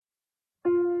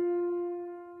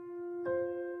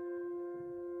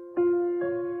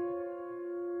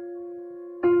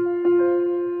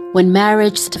When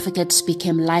marriage certificates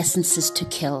became licenses to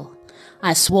kill,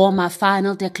 I swore my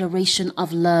final declaration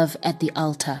of love at the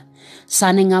altar,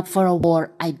 signing up for a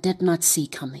war I did not see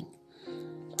coming.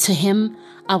 To him,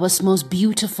 I was most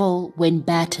beautiful when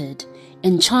battered,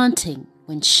 enchanting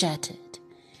when shattered.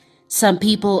 Some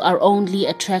people are only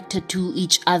attracted to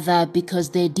each other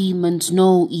because their demons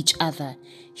know each other,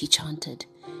 he chanted.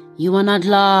 You are not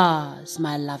Lars,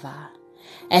 my lover.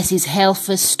 As his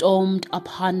hellfist stormed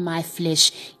upon my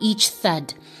flesh, each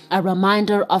thud a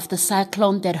reminder of the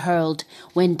cyclone that hurled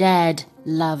when Dad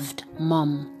loved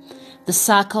Mom. The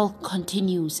cycle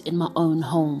continues in my own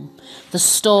home. The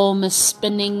storm is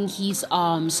spinning his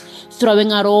arms,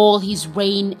 throwing out all his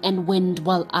rain and wind,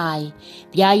 while I,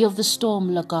 the eye of the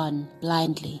storm, look on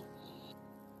blindly.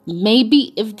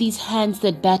 Maybe if these hands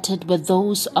that battered were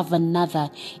those of another,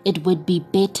 it would be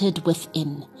bettered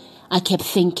within. I kept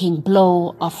thinking,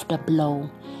 blow after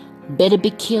blow. Better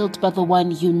be killed by the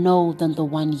one you know than the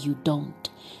one you don't.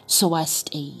 So I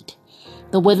stayed.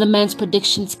 The weatherman's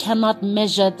predictions cannot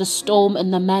measure the storm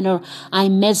in the manner I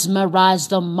mesmerize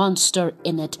the monster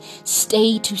in it.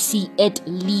 Stay to see it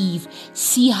leave.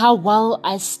 See how well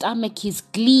I stomach his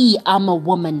glee. I'm a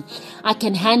woman. I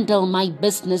can handle my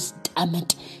business, damn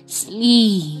it.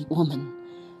 Sleep, woman.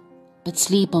 But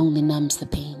sleep only numbs the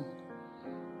pain.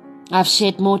 I've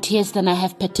shed more tears than I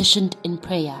have petitioned in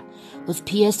prayer. With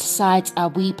pierced sides I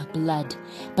weep blood,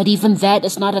 but even that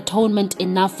is not atonement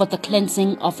enough for the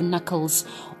cleansing of knuckles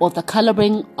or the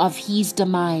coloring of his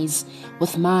demise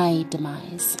with my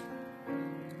demise.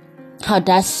 How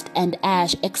dust and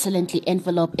ash excellently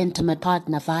envelope intimate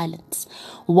partner violence.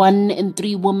 1 in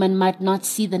 3 women might not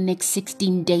see the next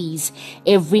 16 days.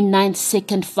 Every 9th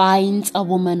second finds a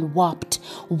woman whopped.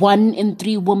 1 in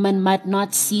 3 women might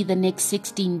not see the next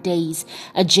 16 days.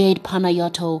 A Jade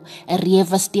Panayoto, a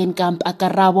Rieva Steenkamp, a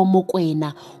Karabo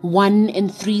Mokwena. 1 in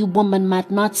 3 women might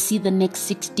not see the next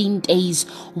 16 days.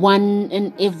 1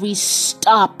 in every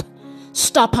stop.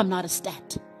 Stop, I'm not a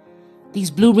stat. These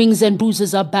blue rings and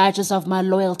bruises are badges of my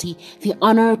loyalty, the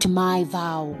honor to my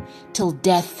vow, till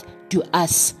death do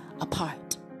us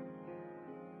apart.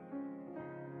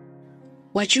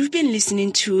 What you've been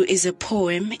listening to is a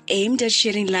poem aimed at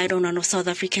shedding light on one of South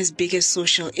Africa's biggest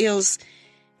social ills,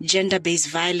 gender-based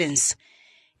violence.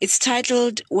 It's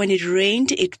titled When It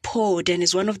Rained, It Poured, and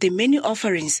is one of the many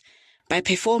offerings by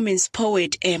performance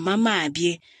poet Emmah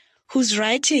Mabye, whose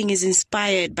writing is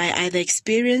inspired by either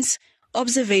experience,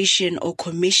 observation, or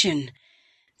commission.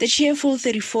 The cheerful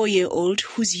 34-year-old,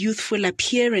 whose youthful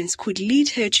appearance could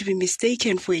lead her to be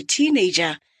mistaken for a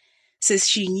teenager, says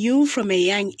she knew from a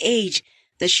young age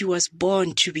that she was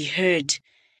born to be heard.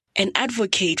 An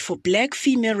advocate for Black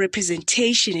female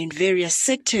representation in various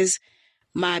sectors,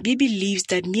 Mabye believes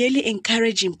that merely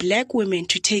encouraging Black women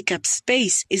to take up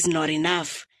space is not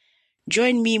enough.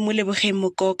 Join me, Moleboge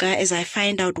Mokoka, as I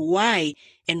find out why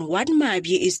and what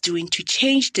Mabye is doing to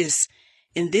change this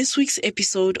in this week's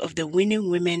episode of the Winning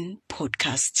Women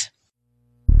podcast.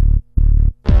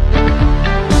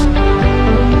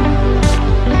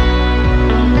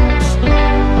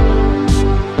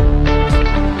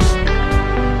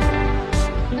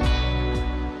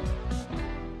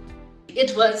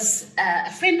 It was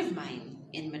a friend of mine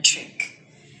in matric,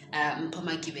 Emmah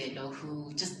Mabye,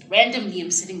 who just randomly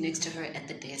I'm sitting next to her at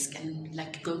the desk and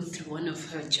like going through one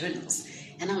of her journals.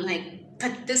 And I'm like,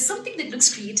 but there's something that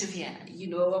looks creative here. You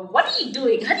know, what are you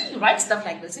doing? How do you write stuff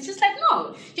like this? And she's like,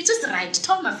 no, you just write.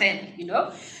 Tell my fan, you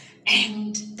know.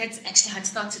 And that's actually how it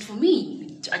started for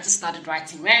me. I just started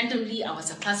writing randomly. I was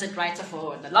a closet writer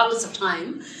for the longest of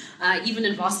time. Even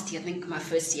in varsity, I think my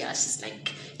first year, I was just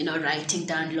like, you know, writing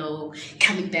down low,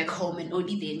 coming back home and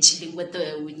only then chilling with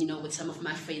with some of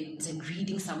my friends and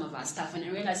reading some of our stuff. And I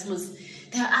realized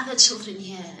there are other children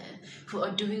here who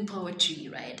are doing poetry,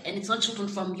 right? And it's not children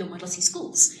from your Model C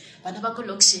schools, but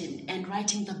Nabakolokshin and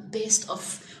writing the best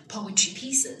of poetry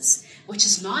pieces, which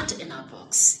is not in our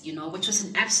books, you know, which was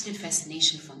an absolute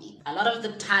fascination for me. A lot of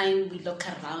the time we look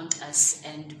around us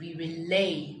and we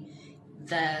relay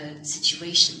the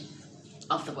situation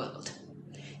of the world.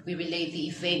 We relay the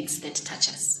events that touch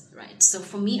us, right? So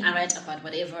for me, I write about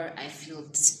whatever I feel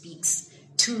speaks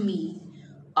to me,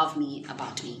 of me,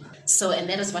 about me. So, and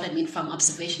that is what I mean from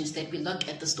observations, that we look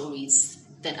at the stories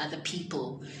that other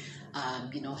people,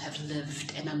 have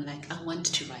lived. And I'm like, I want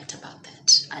to write about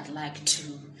that. I'd like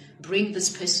to bring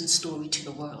this person's story to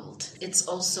the world. It's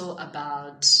also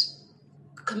about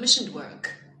commissioned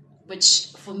work, which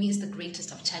for me is the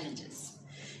greatest of challenges.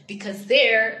 Because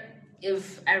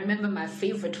if I remember, my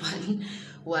favorite one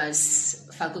was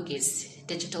Faguge's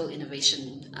Digital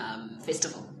Innovation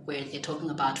Festival, where they're talking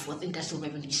about Fourth Industrial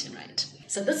Revolution, right?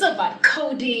 So this is about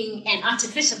coding and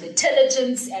artificial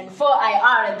intelligence and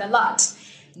 4IR and the lot.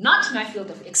 Not my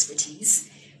field of expertise,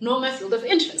 nor my field of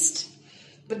interest.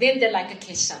 But then they're like,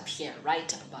 okay, sharp here,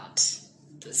 right, about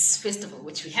this festival,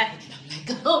 which we have. And I'm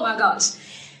like, oh my gosh.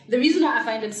 The reason why I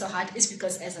find it so hard is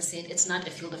because, as I said, it's not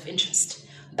a field of interest.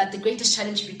 But the greatest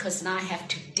challenge, because now I have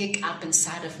to dig up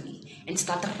inside of me and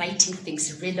start writing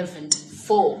things relevant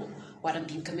for what I'm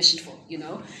being commissioned for, you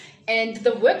know? And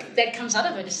the work that comes out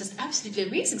of it is just absolutely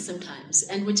amazing sometimes,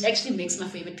 and which actually makes my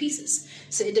favorite pieces.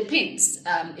 So it depends.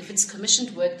 If it's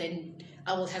commissioned work, then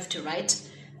I will have to write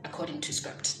according to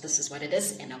script. This is what it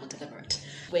is, and I will deliver it.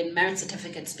 When marriage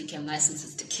certificates became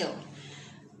licenses to kill,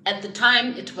 at the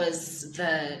time it was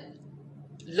the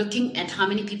looking at how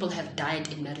many people have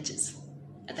died in marriages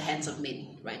at the hands of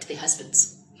men, right? Their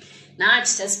husbands. Now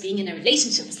it's just being in a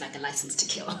relationship is like a license to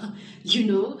kill, you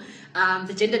know?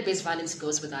 The gender-based violence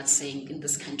goes without saying in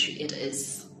this country. It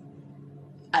is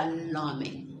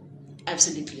alarming,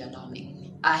 absolutely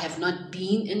alarming. I have not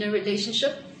been in a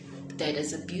relationship that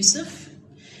is abusive.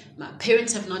 My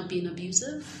parents have not been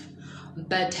abusive,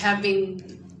 but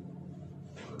having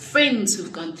friends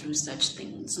who've gone through such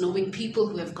things, knowing people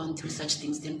who have gone through such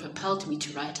things, then propelled me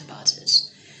to write about it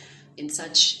in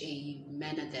such a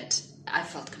manner that I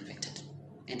felt convicted.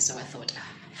 And so I thought,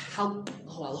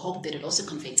 I'll hope that it also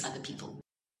convicts other people.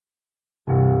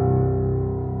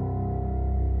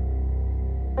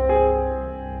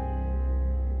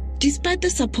 Despite the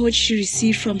support she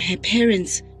received from her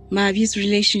parents, Mabye's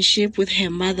relationship with her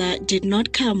mother did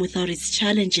not come without its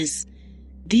challenges.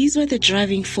 These were the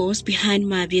driving force behind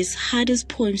Mabye's hardest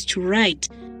poems to write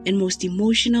and most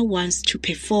emotional ones to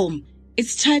perform.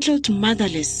 It's titled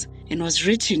Motherless and was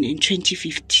written in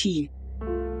 2015.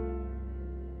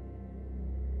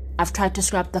 I've tried to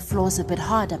scrub the floors a bit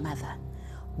harder, mother.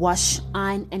 Wash,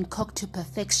 iron, and cook to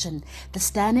perfection, the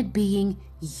standard being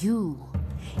you.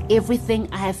 Everything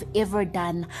I have ever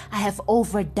done, I have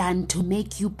overdone to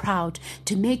make you proud,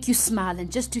 to make you smile,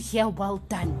 and just to hear well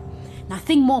done.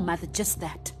 Nothing more, mother, just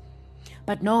that.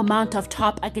 But no amount of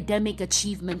top academic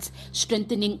achievements,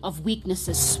 strengthening of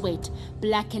weaknesses, sweat,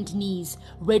 blackened knees,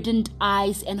 reddened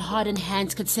eyes, and hardened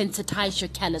hands could sensitize your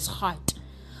callous heart.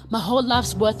 My whole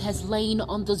life's worth has lain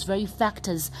on those very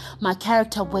factors, my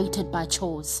character weighted by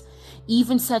chores.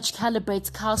 Even such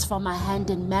calibrates cows from my hand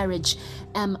in marriage.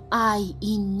 Am I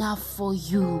enough for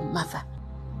you, mother?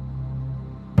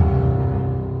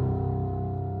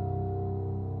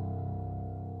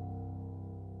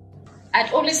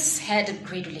 I'd always had a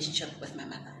great relationship with my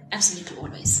mother. Absolutely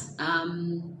always.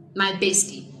 My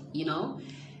bestie, you know.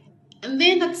 And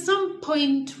then at some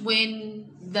point when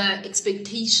the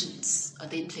expectations are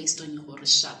then placed on you, or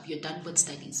sharp, you're done with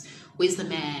studies. Where's the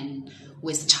man?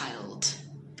 Where's the child?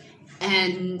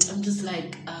 And I'm just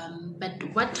like,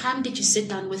 but what time did you sit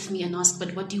down with me and ask,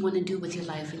 but what do you want to do with your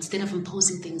life, instead of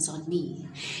imposing things on me?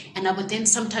 And I would then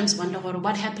sometimes wonder, well,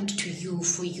 what happened to you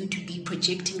for you to be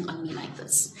projecting on me like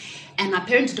this? And my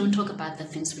parents don't talk about the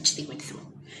things which they went through.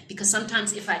 Because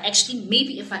sometimes if I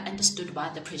understood why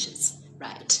the pressures,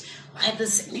 right? Why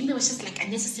this, maybe there was just like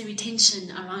unnecessary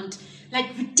tension around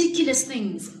like ridiculous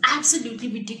things, absolutely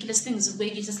ridiculous things, where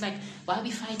you're just like, why are we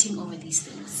fighting over these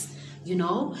things? You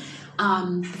know,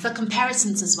 the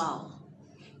comparisons as well.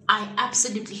 I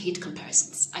absolutely hate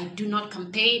comparisons. I do not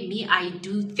compare me. I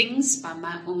do things by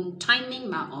my own timing,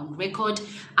 my own record.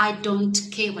 I don't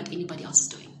care what anybody else is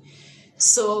doing.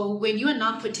 So when you are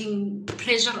now putting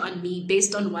pressure on me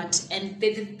based on what, and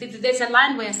there's a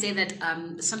line where I say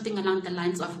that something along the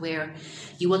lines of where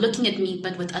you were looking at me,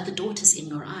 but with other daughters in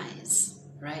your eyes,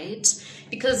 right?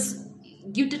 Because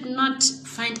you did not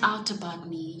find out about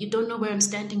me. You don't know where I'm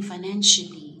standing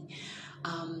financially.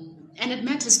 And it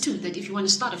matters too that if you want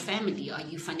to start a family, are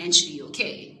you financially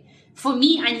okay? For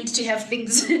me, I need to have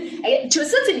things to a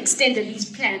certain extent at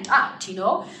least planned out, you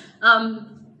know?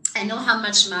 I know how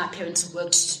much my parents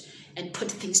worked and put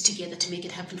things together to make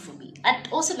it happen for me. I'd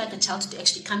also like a child to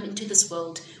actually come into this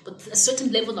world with a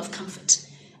certain level of comfort,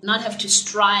 not have to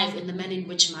strive in the manner in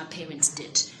which my parents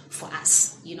did for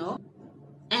us, you know?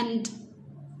 And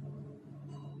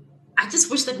I just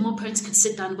wish that more parents could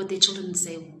sit down with their children and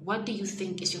say, what do you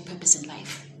think is your purpose in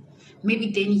life?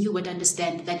 Maybe then you would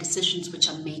understand the decisions which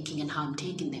I'm making and how I'm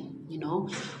taking them, you know?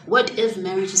 What if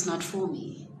marriage is not for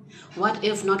me? What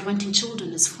if not wanting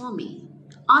children is for me?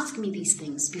 Ask me these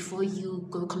things before you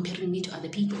go comparing me to other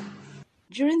people.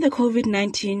 During the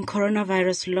COVID-19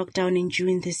 coronavirus lockdown in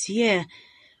June this year,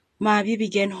 Mabye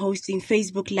began hosting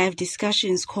Facebook Live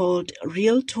discussions called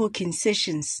Real Talking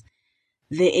Sessions.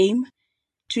 The aim?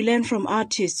 To learn from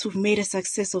artists who've made a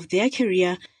success of their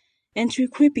career and to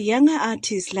equip younger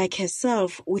artists like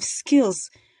herself with skills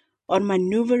on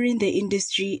maneuvering the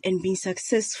industry and being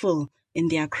successful in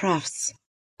their crafts.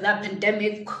 That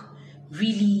pandemic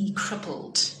really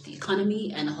crippled the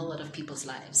economy and a whole lot of people's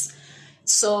lives.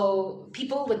 So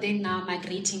people were then now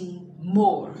migrating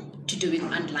more to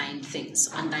doing online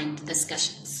things, online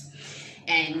discussions.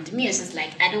 And me, I was just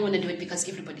like, I don't want to do it because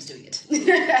everybody's doing it.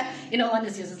 In all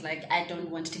honesty, I was just like, I don't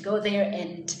want to go there.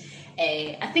 And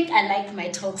I think I like my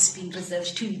talks being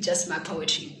reserved to just my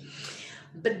poetry.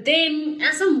 But then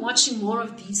as I'm watching more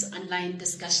of these online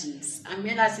discussions, I'm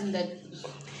realizing that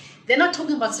they're not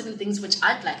talking about certain things which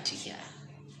I'd like to hear.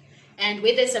 And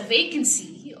where there's a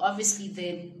vacancy, obviously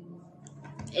then,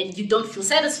 and you don't feel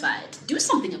satisfied, do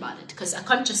something about it, because I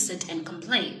can't just sit and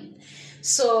complain.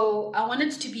 So I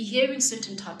wanted to be hearing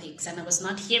certain topics, and I was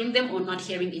not hearing them or not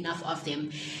hearing enough of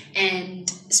them.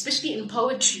 And especially in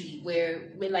poetry, where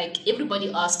like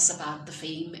everybody asks about the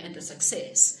fame and the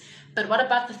success. But what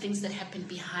about the things that happen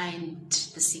behind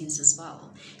the scenes as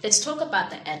well? Let's talk about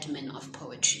the admin of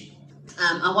poetry.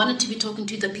 I wanted to be talking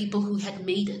to the people who had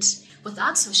made it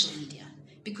without social media,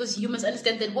 because you must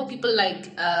understand that what people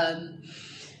like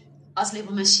Aslebo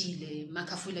Mashile,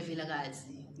 Makafula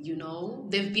Vilagazi, you know,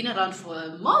 they've been around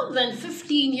for more than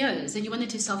 15 years, and you wonder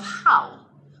to yourself, how?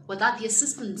 Without the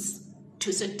assistance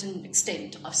to a certain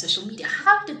extent of social media,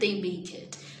 how did they make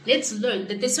it? Let's learn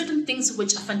that there's certain things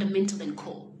which are fundamental and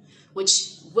core,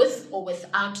 which with or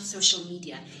without social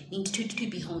media need to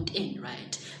be honed in,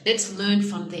 right? Let's learn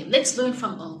from them. Let's learn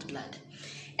from old blood.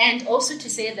 And also to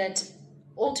say that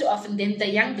all too often then the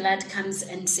young blood comes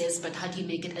and says, but how do you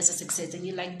make it as a success? And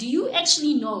you're like, do you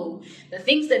actually know the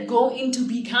things that go into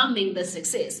becoming the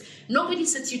success? Nobody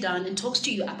sits you down and talks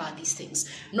to you about these things.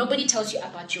 Nobody tells you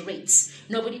about your rates.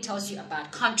 Nobody tells you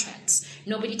about contracts.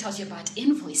 Nobody tells you about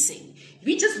invoicing.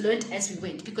 We just learned as we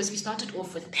went because we started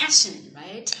off with passion,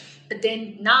 right? But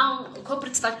then now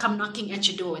corporates start come knocking at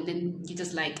your door, and then you're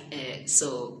just like, I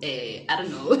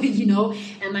don't know, you know,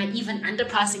 am I even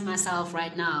underpricing myself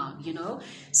right now, you know?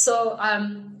 So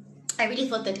I really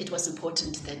thought that it was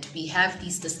important that we have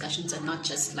these discussions and not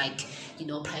just like, you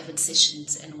know, private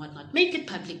sessions and whatnot. Make it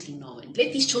publicly known.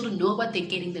 Let these children know what they're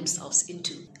getting themselves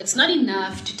into. It's not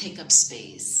enough to take up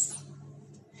space.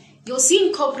 You'll see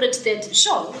in corporate that,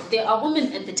 sure, there are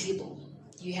women at the table.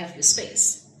 You have your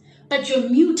space. But you're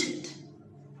muted.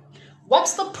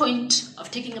 What's the point of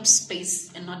taking up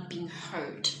space and not being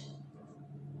heard?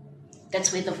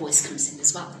 That's where the voice comes in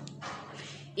as well.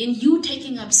 In you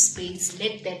taking up space,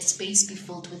 let that space be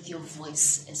filled with your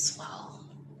voice as well.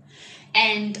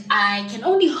 And I can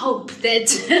only hope that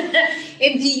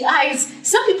in the eyes,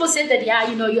 some people said that, yeah,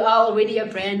 you know, you are already a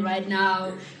brand right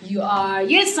now. You are,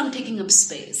 yes, I'm taking up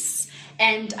space.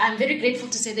 And I'm very grateful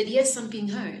to say that, yes, I'm being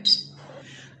heard.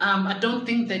 I don't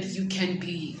think that you can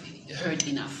be heard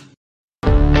enough.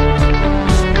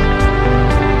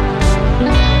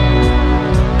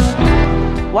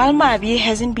 While Mabye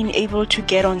hasn't been able to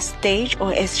get on stage,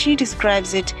 or as she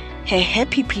describes it, her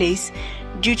happy place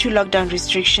due to lockdown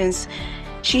restrictions,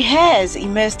 she has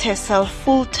immersed herself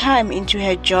full-time into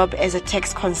her job as a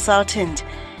tax consultant.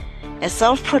 A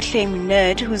self-proclaimed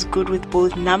nerd who's good with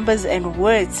both numbers and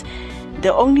words,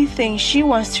 the only thing she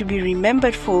wants to be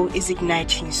remembered for is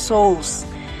igniting souls.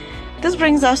 This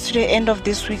brings us to the end of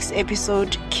this week's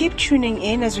episode. Keep tuning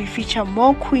in as we feature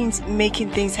more queens making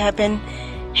things happen.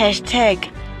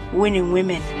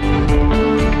 #WinningWomen.